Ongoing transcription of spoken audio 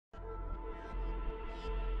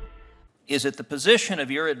Is it the position of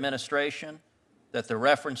your administration that the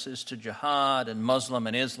references to jihad and Muslim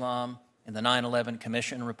and Islam in the 9/11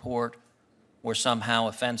 Commission report were somehow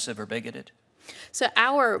offensive or bigoted? So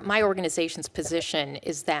my organization's position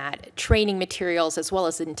is that training materials as well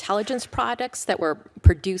as intelligence products that were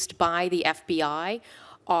produced by the FBI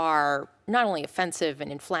are not only offensive and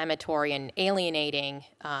inflammatory and alienating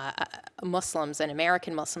Muslims and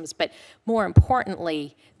American Muslims, but more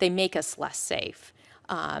importantly, they make us less safe.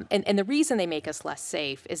 And the reason they make us less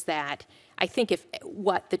safe is that I think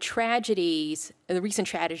what the recent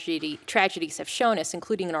tragedies have shown us,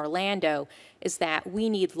 including in Orlando, is that we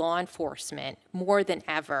need law enforcement more than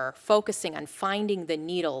ever focusing on finding the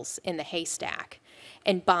needles in the haystack.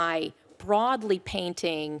 And by broadly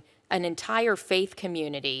painting an entire faith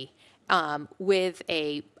community with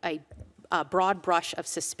a broad brush of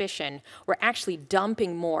suspicion, we're actually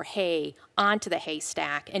dumping more hay onto the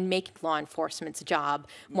haystack and making law enforcement's job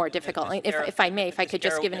more difficult. If I could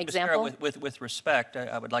just give an example. With respect,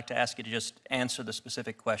 I would like to ask you to just answer the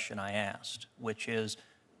specific question I asked, which is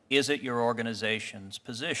it your organization's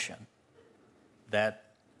position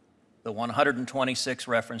that the 126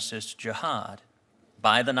 references to jihad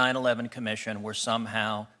by the 9/11 Commission were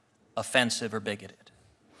somehow offensive or bigoted?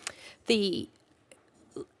 I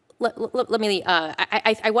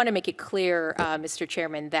want to make it clear, Mr.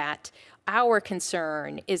 Chairman, that our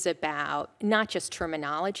concern is about not just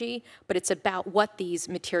terminology, but it's about what these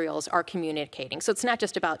materials are communicating. So it's not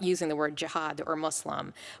just about using the word jihad or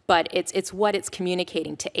Muslim, but it's what it's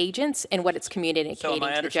communicating to agents and what it's communicating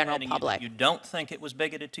to the general public. You don't think it was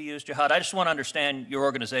bigoted to use jihad? I just want to understand your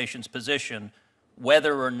organization's position,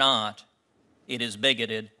 whether or not it is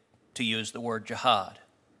bigoted to use the word jihad.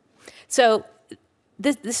 So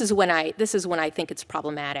this is when I think it's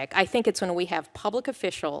problematic. I think it's when we have public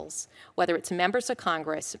officials, whether it's members of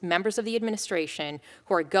Congress, members of the administration,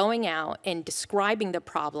 who are going out and describing the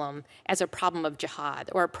problem as a problem of jihad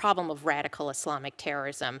or a problem of radical Islamic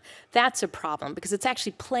terrorism. That's a problem because it's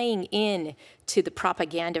actually playing in to the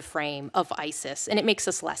propaganda frame of ISIS, and it makes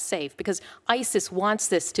us less safe because ISIS wants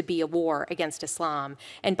this to be a war against Islam,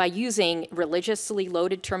 and by using religiously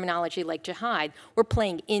loaded terminology like jihad, we're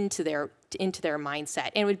playing into their mindset.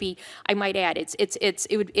 And it would be, I might add,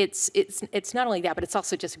 it's not only that, but it's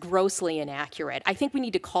also just grossly inaccurate. I think we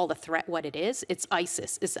need to call the threat what it is. It's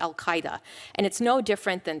ISIS, it's Al-Qaeda. And it's no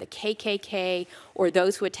different than the KKK or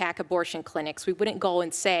those who attack abortion clinics. We wouldn't go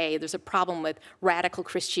and say there's a problem with radical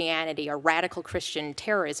Christianity or radical Christian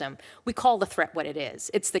terrorism. We call the threat what it is.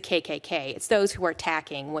 It's the KKK. It's those who are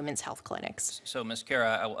attacking women's health clinics. So, Ms.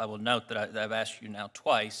 Kara, I will note that I've asked you now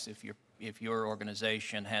twice if your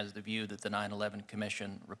organization has the view that the 9/11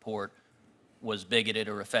 Commission report was bigoted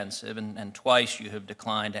or offensive, and twice you have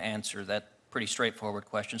declined to answer that pretty straightforward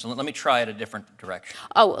question. So let me try it a different direction.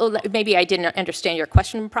 Oh, maybe I didn't understand your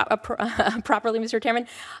question properly, Mr. Chairman.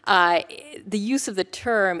 The use of the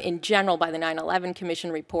term in general by the 9/11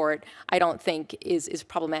 Commission report, I don't think is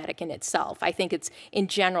problematic in itself. I think it's in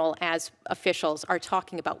general as officials are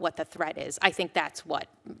talking about what the threat is. I think that's what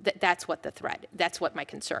my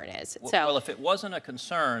concern is. Well, if it wasn't a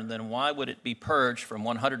concern, then why would it be purged from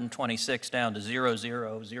 126 down to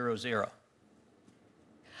 0000?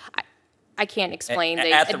 I can't explain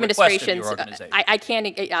the administration's. I can't.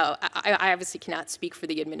 I obviously cannot speak for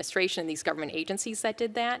the administration and these government agencies that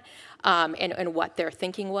did that, and what their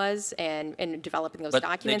thinking was, and developing those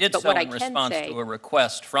documents. But what I can say, in response to a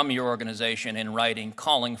request from your organization in writing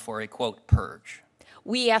calling for a quote purge.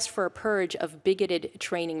 We asked for a purge of bigoted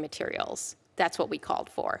training materials. That's what we called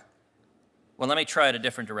for. Well, let me try it a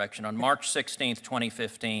different direction. On March 16th,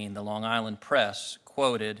 2015, the Long Island Press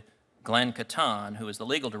quoted Glenn Catan, who is the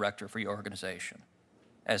legal director for your organization,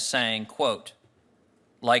 as saying, quote,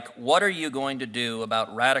 like, what are you going to do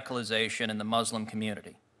about radicalization in the Muslim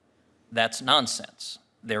community? That's nonsense.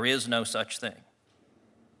 There is no such thing.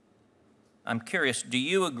 I'm curious, do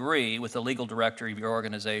you agree with the legal director of your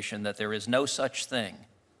organization that there is no such thing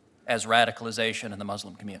as radicalization in the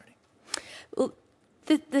Muslim community? Well,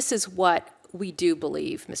 this is what we do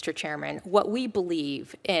believe, Mr. Chairman. What we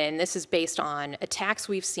believe, and this is based on attacks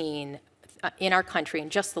we've seen in our country in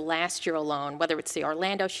just the last year alone, whether it's the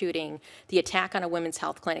Orlando shooting, the attack on a women's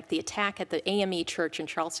health clinic, the attack at the AME Church in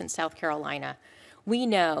Charleston, South Carolina, we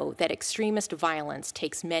know that extremist violence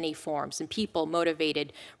takes many forms and people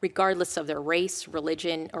motivated regardless of their race,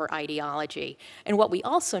 religion, or ideology. And what we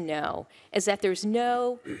also know is that there's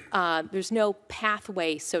no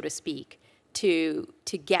pathway, so to speak, to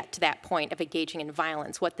get to that point of engaging in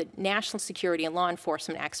violence. What the national security and law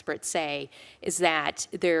enforcement experts say is that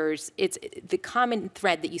the common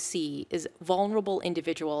thread that you see is vulnerable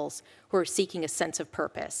individuals who are seeking a sense of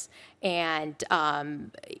purpose. And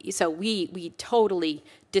so we totally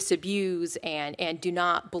disabuse and do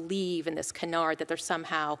not believe in this canard that there's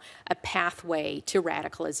somehow a pathway to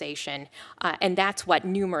radicalization. And that's what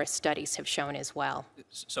numerous studies have shown as well.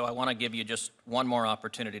 So I want to give you just one more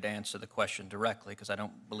opportunity to answer the question directly, because I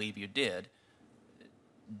don't believe you did.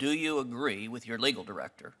 Do you agree with your legal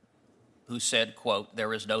director who said, quote,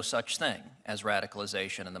 there is no such thing as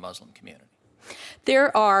radicalization in the Muslim community?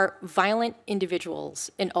 There are violent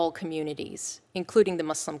individuals in all communities, including the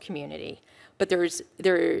Muslim community. But Is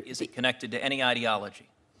it connected to any ideology?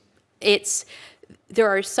 There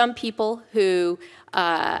are some people who,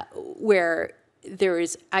 where there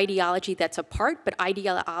is ideology that's a part, but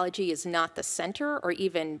ideology is not the center or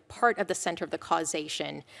even part of the center of the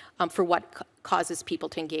causation for what causes people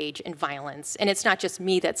to engage in violence. And it's not just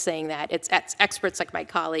me that's saying that. It's experts like my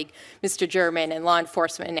colleague, Mr. German, and law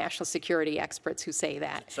enforcement and national security experts who say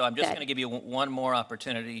that. So I'm just going to give you one more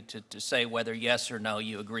opportunity to say whether yes or no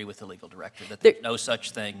you agree with the legal director that there's no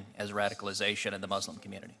such thing as radicalization in the Muslim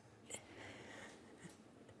community.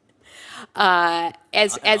 I'll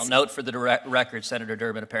note for the record, Senator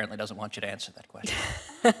Durbin apparently doesn't want you to answer that question.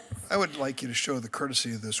 I would like you to show the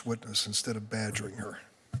courtesy of this witness instead of badgering her.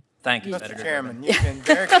 Thank you, Mr. Senator Chairman, Durbin. you've been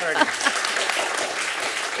very courteous.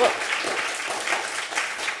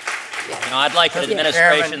 I'd like an Mr.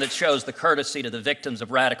 administration Chairman. that shows the courtesy to the victims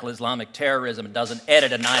of radical Islamic terrorism and doesn't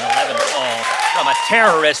edit a 9/11 call from a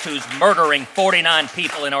terrorist who's murdering 49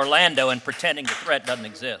 people in Orlando and pretending the threat doesn't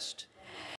exist.